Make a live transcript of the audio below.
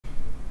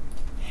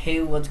Hey,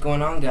 what's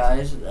going on,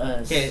 guys?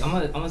 Okay,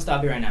 I'm gonna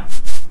stop you right now.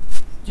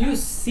 Do you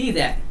see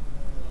that?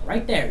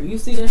 Right there. You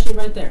see that shit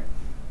right there?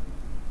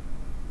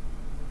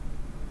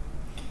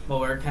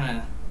 Well, we're kind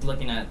of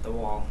looking at the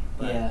wall.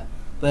 But Yeah,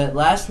 but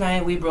last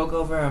night we broke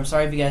over. I'm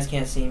sorry if you guys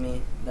can't see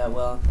me that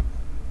well.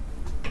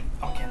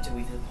 Okay, until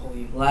we can pull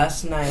you.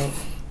 Last night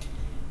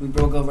we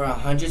broke over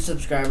 100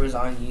 subscribers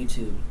on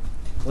YouTube,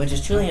 which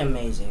is truly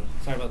amazing.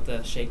 Sorry about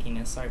the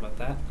shakiness. Sorry about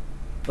that.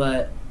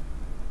 But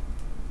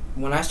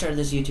when I started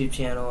this YouTube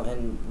channel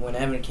and when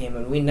Evan came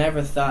in, we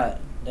never thought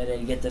that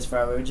it'd get this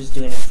far. We were just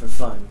doing it for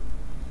fun.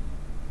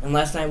 And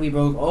last night we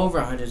broke over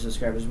 100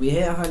 subscribers. We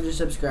hit 100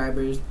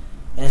 subscribers,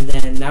 and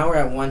then now we're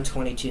at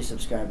 122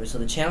 subscribers. So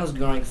the channel's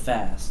growing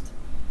fast.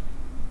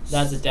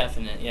 That's a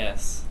definite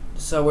yes.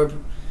 So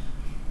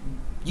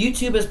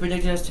YouTube has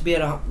predicted us to be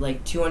at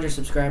like 200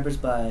 subscribers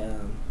by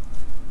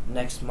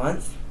next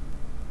month.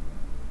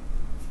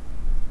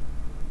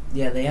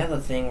 Yeah, they have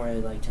a thing where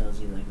it like tells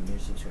you like your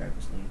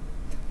subscribers thing.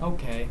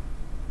 Okay.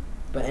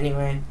 But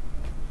anyway,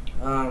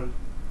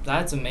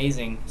 That's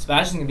amazing.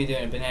 Sebastian's gonna be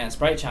doing a banana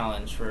Sprite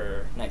challenge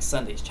for next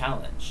Sunday's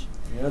challenge.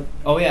 Yep.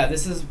 Oh yeah,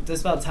 this is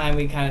about time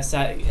we kind of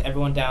sat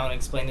everyone down and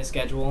explained the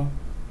schedule.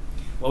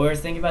 What we were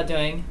thinking about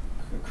doing,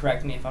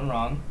 correct me if I'm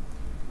wrong.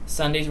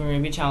 Sundays were gonna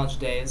be challenge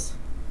days,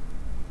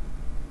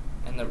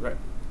 and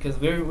because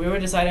we were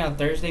deciding on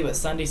Thursday, but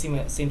Sunday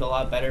seemed a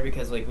lot better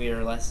because like we're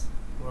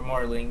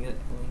more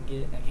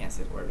I can't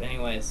say the word.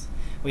 Anyways,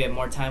 we have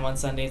more time on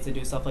Sundays to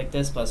do stuff like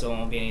this. Plus, there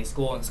won't be any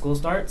school, and school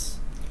starts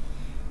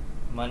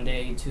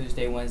Monday,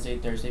 Tuesday, Wednesday,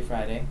 Thursday,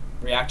 Friday.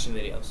 Reaction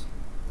videos.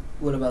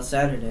 What about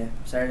Saturday?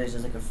 Saturday's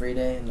just like a free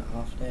day and an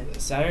off day.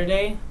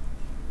 Saturday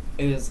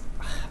is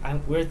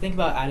we're thinking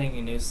about adding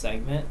a new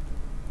segment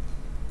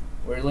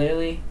where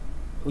literally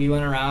we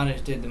went around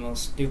and did the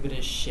most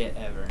stupidest shit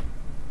ever,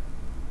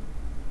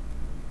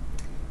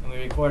 and we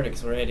recorded it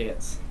because we're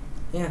idiots.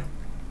 Yeah.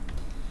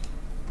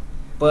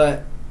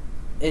 But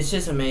it's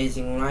just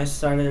amazing. When I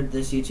started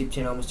this YouTube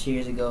channel almost 2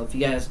 years ago, if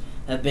you guys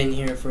have been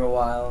here for a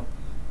while,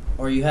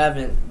 or you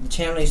haven't, the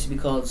channel used to be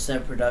called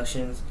Seb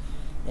Productions,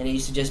 and it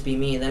used to just be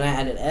me. Then I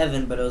added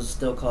Evan, but it was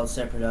still called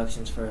Seb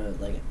Productions for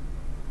like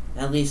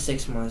at least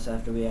 6 months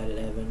after we added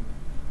Evan.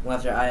 Well,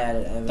 after I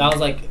added Evan. That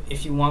was like,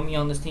 if you want me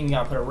on this team, you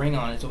gotta put a ring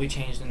on it, so we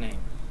changed the name.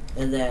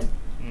 And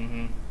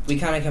then we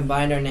kind of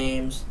combined our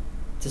names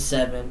to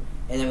 7,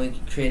 and then we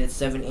created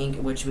 7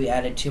 Inc., which we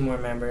added 2 more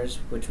members,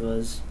 which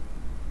was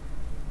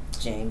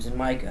James and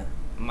Micah.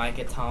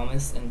 Micah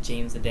Thomas and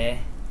James Aday.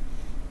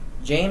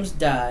 James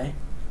Dye,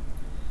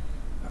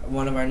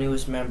 one of our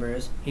newest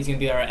members. He's gonna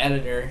be our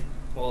editor.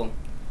 Well,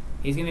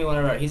 he's gonna be one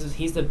of our.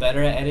 He's the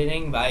better at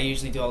editing, but I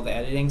usually do all the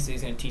editing, so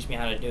he's gonna teach me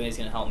how to do it. He's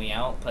gonna help me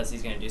out. Plus,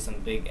 he's gonna do some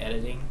big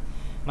editing.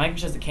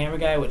 Micah's just the camera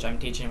guy, which I'm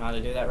teaching him how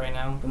to do that right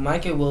now. But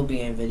Micah will be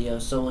in video,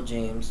 so will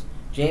James.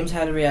 James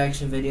had a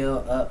reaction video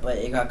up, but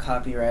it got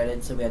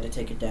copyrighted, so we had to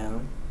take it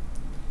down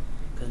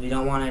because we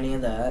don't want any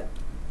of that.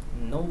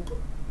 Nope.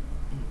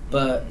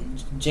 But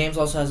James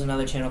also has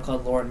another channel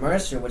called Lord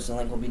Mercer, which the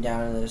link will be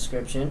down in the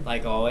description.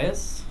 Like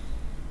always.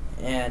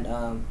 And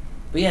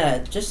but yeah,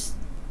 just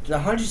the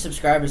 100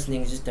 subscribers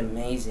thing is just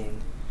amazing.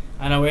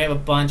 I know we have a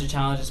bunch of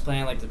challenges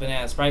planned, like the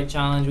Banana Sprite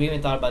challenge. We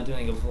even thought about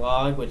doing a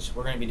vlog, which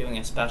we're going to be doing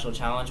a special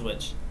challenge,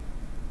 which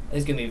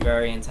is going to be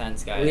very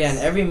intense, guys. Yeah, and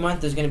every month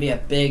there's going to be a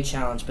big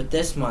challenge, but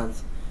this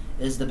month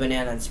is the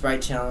Banana and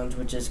Sprite challenge,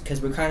 which is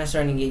because we're kind of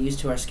starting to get used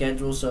to our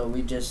schedule, so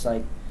we just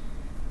like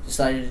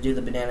decided to do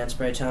the Banana and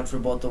Sprite challenge for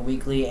both the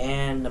weekly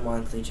and the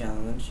monthly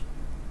challenge,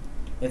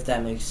 if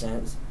that makes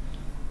sense.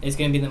 It's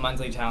going to be the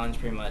monthly challenge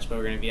pretty much, but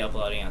we're going to be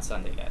uploading on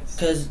Sunday, guys.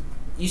 Because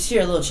you see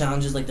our little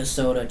challenges like the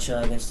soda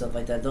chug and stuff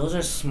like that. Those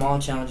are small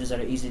challenges that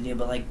are easy to do,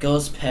 but like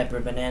Ghost Pepper,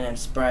 Banana and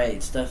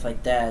Sprite, stuff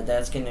like that,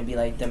 that's going to be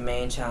like the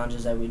main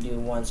challenges that we do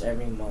once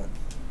every month.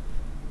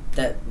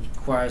 That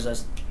requires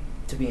us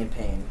to be in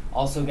pain.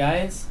 Also,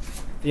 guys,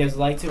 if you guys would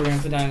like to, we're going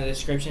to put down in the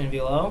description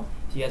below.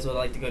 If you guys would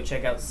like to go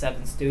check out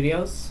 7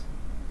 Studios.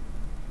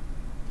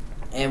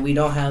 And we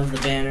don't have the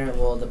banner,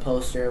 well, the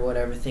poster,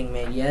 whatever thing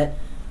made yet.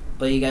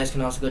 But you guys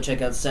can also go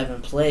check out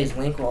 7 Plays.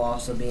 Link will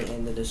also be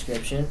in the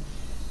description.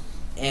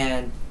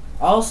 And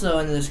also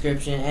in the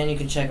description, and you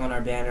can check on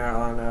our banner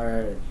on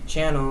our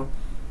channel,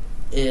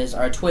 is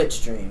our Twitch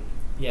stream.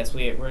 Yes,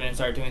 we're going to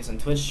start doing some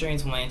Twitch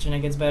streams when my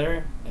internet gets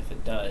better. If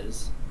it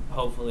does.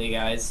 Hopefully,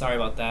 guys. Sorry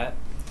about that.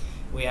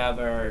 We have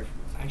our...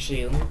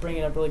 Actually, let me bring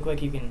it up really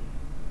quick. You can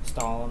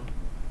stall them.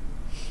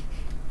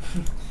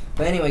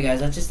 But anyway,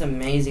 guys, that's just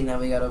amazing that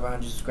we got over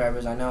 100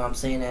 subscribers. I know I'm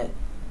saying it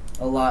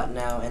a lot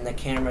now, and the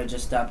camera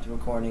just stopped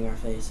recording our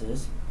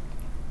faces.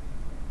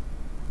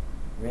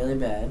 Really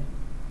bad.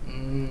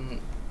 You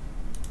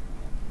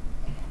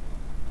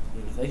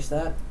can fix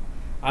that?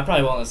 I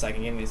probably won't in a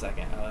second. Give me a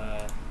second.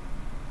 But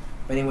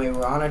anyway,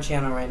 we're on our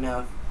channel right now.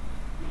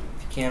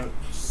 If you can't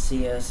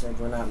see us, if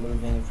we're not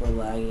moving, if we're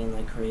lagging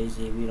like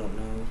crazy, we don't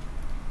know.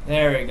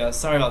 There we go.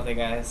 Sorry about that,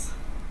 guys.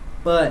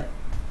 But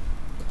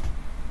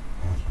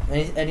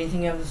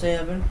anything you have to say,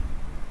 Evan?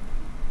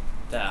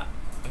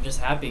 I'm just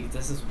happy because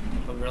this is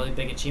a really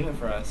big achievement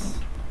for us.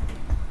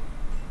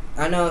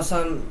 I know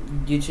some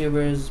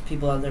YouTubers,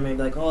 people out there may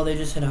be like, oh, they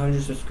just hit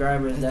 100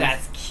 subscribers.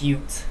 That's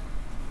cute.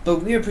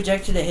 But we are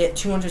projected to hit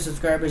 200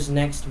 subscribers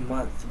next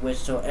month, which,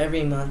 so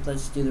every month,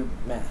 let's do the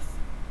math.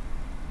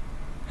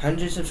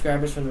 100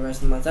 subscribers for the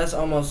rest of the month. That's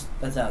almost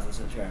 1,000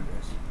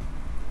 subscribers.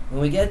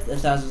 When we get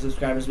 1,000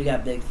 subscribers, we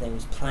got big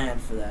things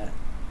planned for that.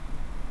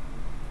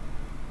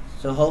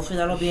 So hopefully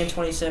that'll be in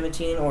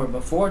 2017 or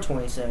before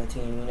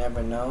 2017. We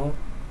never know.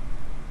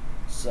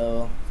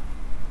 So,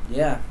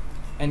 yeah.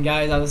 And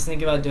guys, I was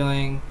thinking about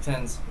doing,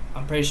 since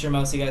I'm pretty sure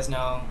most of you guys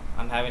know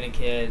I'm having a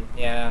kid.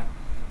 Yeah.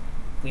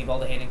 Leave all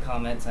the hating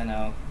comments. I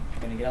know I'm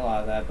gonna get a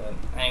lot of that, but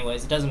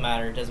anyways, it doesn't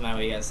matter. It doesn't matter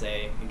what you guys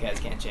say. You guys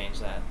can't change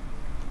that.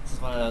 This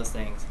is one of those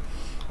things.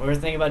 We were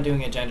thinking about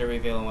doing a gender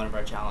reveal in one of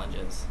our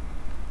challenges,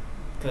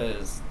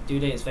 because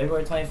due date is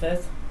February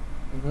 25th.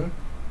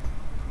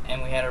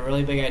 And we had a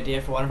really big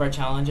idea for one of our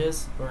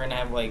challenges. We're gonna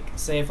have, like,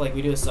 say if like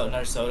we do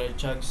another soda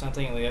chug or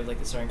something, and we have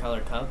like a certain color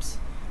cups.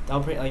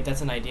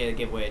 That's an idea to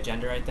give away a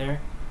gender right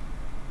there.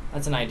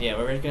 That's an idea.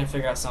 We're gonna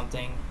figure out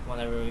something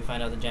whenever we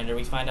find out the gender.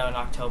 We find out on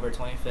October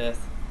 25th.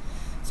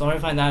 So when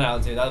we find that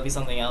out, dude, that'll be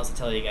something else to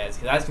tell you guys,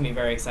 because that's gonna be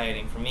very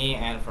exciting for me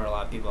and for a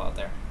lot of people out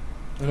there.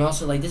 And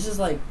also, like, this is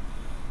like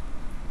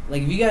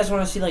if you guys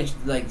want to see like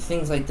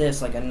things like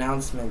this, like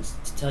announcements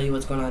to tell you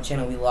what's going on the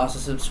channel. We lost a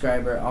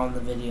subscriber on the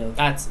video.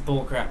 That's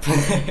bullcrap.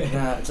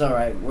 Nah, it's all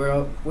right.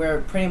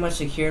 We're pretty much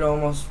secured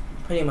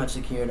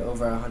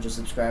over 100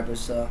 subscribers.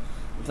 So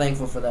I'm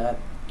thankful for that.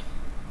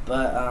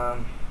 But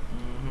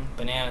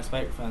Banana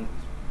Sprite challenge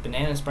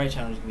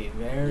is gonna be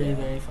very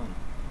very fun.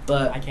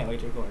 But I can't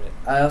wait to record it.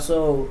 I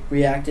also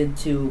reacted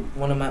to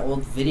one of my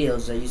old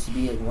videos that used to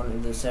be one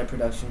of the Set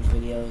Productions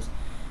videos.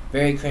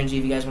 Very cringy.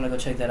 If you guys want to go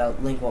check that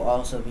out, link will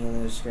also be in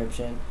the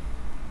description.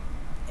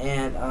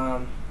 And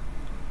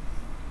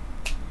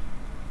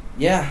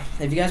yeah,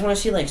 if you guys want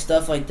to see like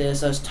stuff like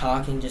this, us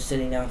talking, just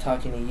sitting down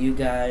talking to you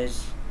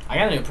guys. I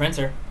got a new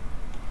printer.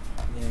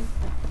 Yeah.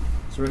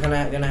 So we're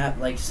gonna have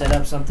like set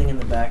up something in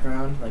the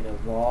background, like a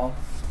wall.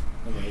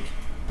 And, like,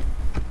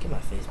 get my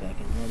face back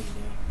in. What are you doing?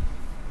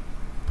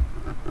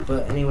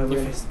 But anyway,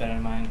 Your face is better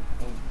than mine.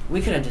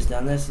 We could have just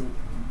done this and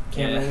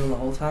camera angle the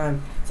whole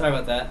time. Sorry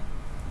about that.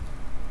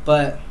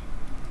 But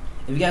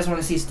if you guys want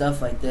to see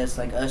stuff like this,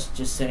 like us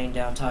just sitting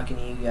down talking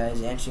to you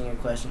guys, answering your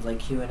questions, like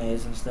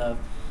Q&As and stuff,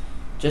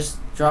 just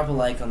drop a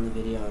like on the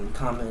video and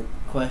comment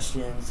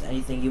questions,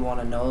 anything you want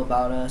to know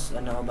about us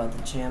and know about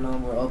the channel.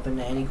 We're open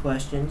to any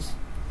questions.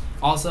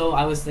 Also,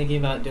 I was thinking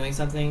about doing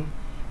something.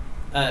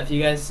 If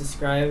you guys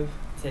subscribe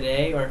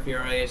today, or if you're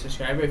already a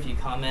subscriber, if you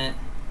comment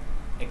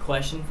a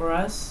question for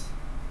us,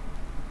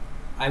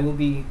 I will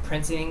be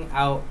printing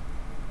out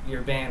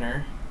your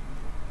banner.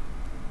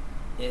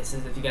 It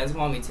says if you guys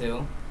want me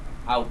to,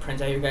 I'll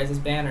print out your guys'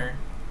 banner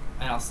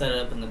and I'll set it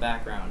up in the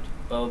background.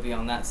 But it'll be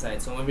on that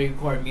side. So when we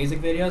record music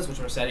videos, which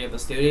we're setting up a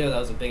studio, that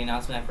was a big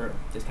announcement for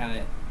just kind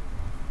of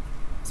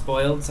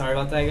spoiled. Sorry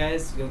about that,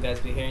 guys. You'll guys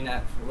be hearing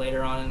that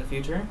later on in the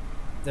future.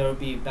 There will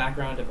be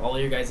background of all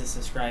your guys'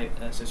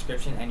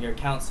 subscription and your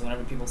accounts. So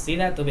whenever people see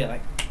that, they'll be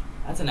like,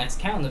 that's a nice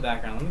account in the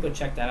background. Let me go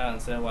check that out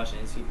instead of watching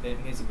this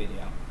music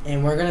video.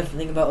 And we're going to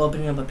think about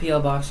opening up a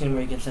P.O. box soon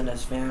where you can send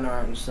us fan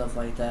art and stuff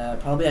like that.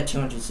 Probably at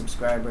 200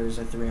 subscribers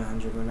or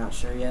 300. We're not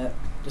sure yet.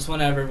 Just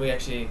whenever we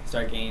actually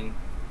start getting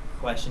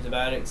questions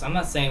about it. So I'm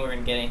not saying we're going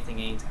to get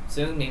anything anytime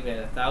soon, maybe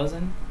at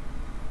 1,000.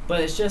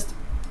 But it's just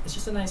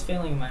a nice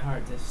feeling in my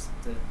heart just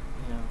to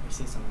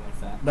receive something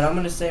like that. But I'm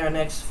going to say our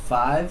next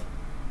 5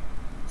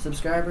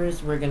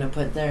 subscribers, we're going to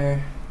put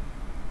their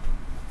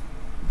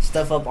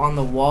stuff up on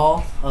the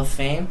Wall of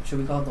Fame. Should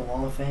we call it the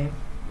Wall of Fame?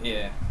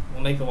 Yeah,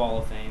 we'll make a Wall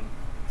of Fame.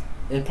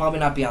 It'll probably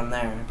not be on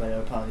there, but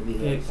it'll probably be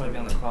there. It'll probably be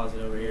on the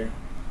closet over here.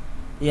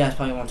 Yeah, I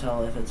probably won't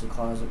tell if it's a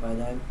closet by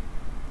then.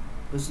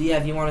 But so yeah,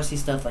 if you want to see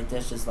stuff like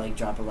this, just like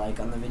drop a like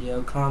on the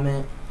video,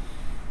 comment,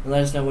 and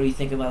let us know what you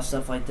think about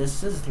stuff like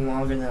this. This is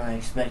longer than I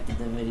expected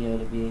the video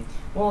to be.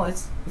 Well,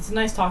 it's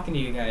nice talking to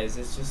you guys.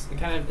 It's just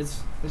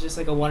it's just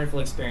like a wonderful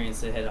experience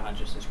to hit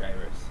 100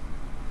 subscribers.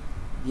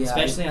 Yeah,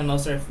 especially on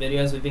most of our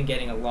videos, we've been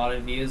getting a lot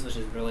of views, which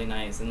is really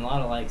nice, and a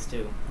lot of likes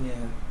too. Yeah.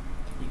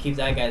 You keep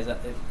that, guys,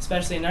 up.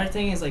 Especially another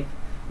thing is, like,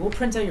 we'll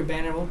print out your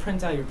banner, we'll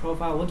print out your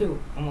profile, we'll do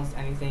almost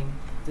anything.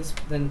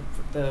 Then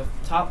the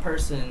top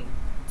person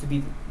to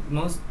be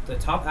the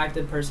top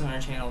active person on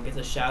our channel gets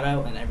a shout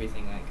out and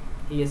everything. Like,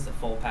 he gets the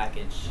full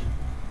package.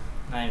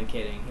 Not even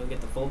kidding. He'll get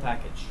the full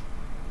package.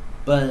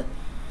 But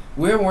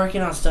we're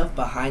working on stuff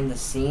behind the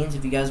scenes.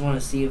 If you guys want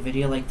to see a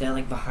video like that,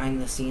 like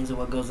behind the scenes of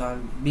what goes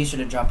on, be sure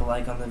to drop a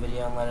like on the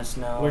video and let us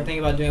know. We're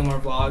thinking about doing more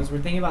vlogs.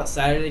 We're thinking about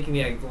Saturday can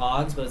be like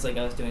vlogs, but it's like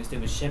us doing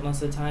stupid shit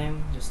most of the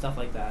time. Just stuff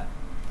like that.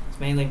 It's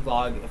mainly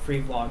a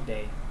free vlog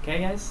day. Okay,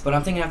 guys? But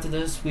I'm thinking after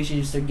this, we should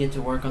just get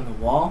to work on the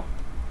wall.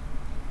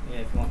 Yeah,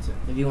 if you want to.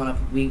 If you want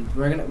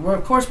to,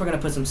 of course we're gonna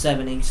put some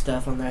 7 Inc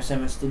stuff on there.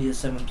 7 Studios,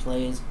 7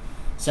 Plays,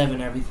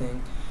 7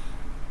 everything.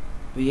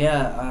 But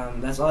yeah,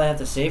 that's all I have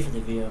to say for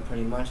the video,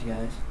 pretty much,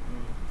 guys.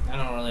 I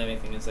don't really have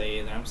anything to say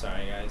either. I'm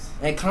sorry, guys.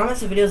 And comment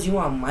the videos you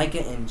want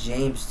Micah and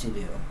James to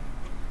do.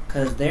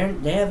 because they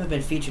haven't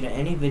been featured in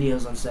any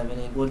videos on 7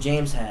 Inc. Well,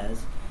 James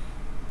has.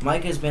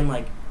 Micah's been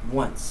like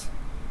once.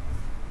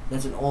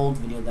 That's an old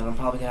video that I'm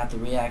probably gonna have to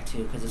react to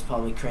because it's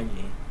probably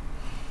cringy.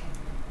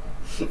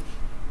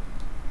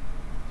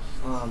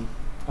 I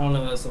don't know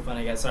if that was so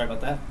funny, guys. Sorry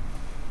about that.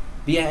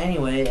 But yeah,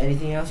 anyway,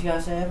 anything else you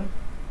guys say, Evan?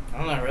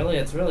 Oh, not really.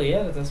 It's really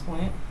it at this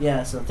point.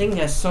 Yeah, so thank you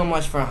guys so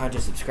much for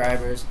 100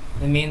 subscribers.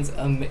 It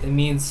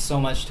means so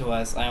much to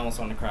us. I almost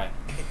want to cry.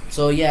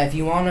 So yeah, if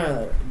you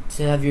wanna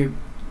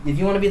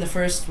be the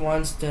first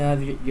ones to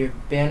have your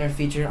banner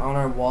featured on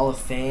our wall of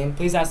fame,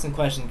 Please ask some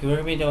questions. We're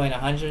gonna be doing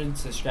 100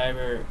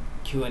 subscriber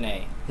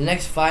Q&A the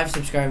next 5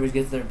 subscribers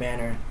get their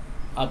banner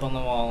up on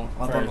the wall.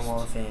 up first. on the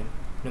wall of fame.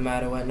 No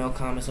matter what, no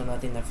comments or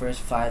nothing. The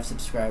first 5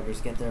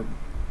 subscribers get their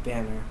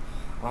banner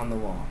on the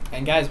wall.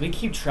 And guys, we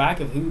keep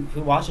track of who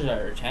watches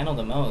our channel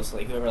the most,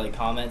 like whoever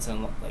comments the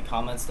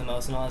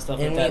most and all that stuff.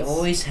 And like we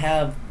always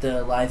have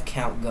the live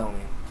count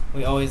going.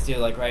 We always do,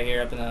 like right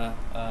here up in the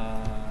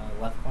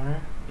left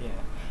corner.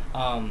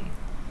 Yeah.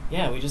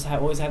 Yeah, we just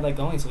always have that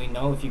going, so we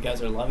know if you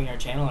guys are loving our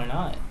channel or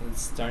not.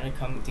 It's starting to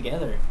come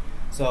together.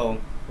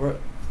 So we're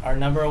our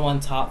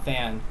 #1 top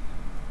fan.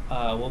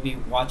 We'll be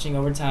watching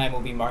over time.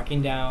 We'll be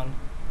marking down.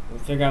 We'll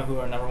figure out who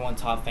our #1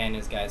 top fan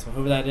is, guys.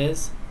 Whoever that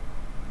is,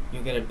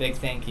 you'll get a big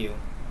thank you.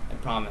 I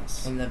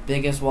promise. And the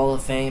biggest wall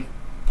of fame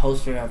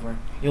poster ever.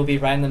 You'll be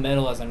right in the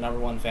middle as our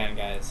 #1 fan,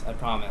 guys. I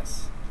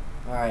promise.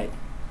 Alright.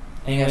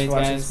 Thank you guys for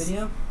watching this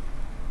video.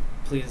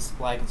 Please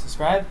like and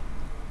subscribe.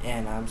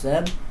 And I'm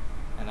Zeb.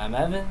 And I'm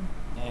Evan.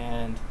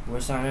 And We're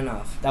signing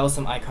off. that was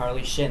some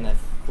iCarly shit and that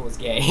fool's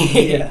gay.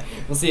 Yeah.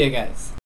 We'll see you guys.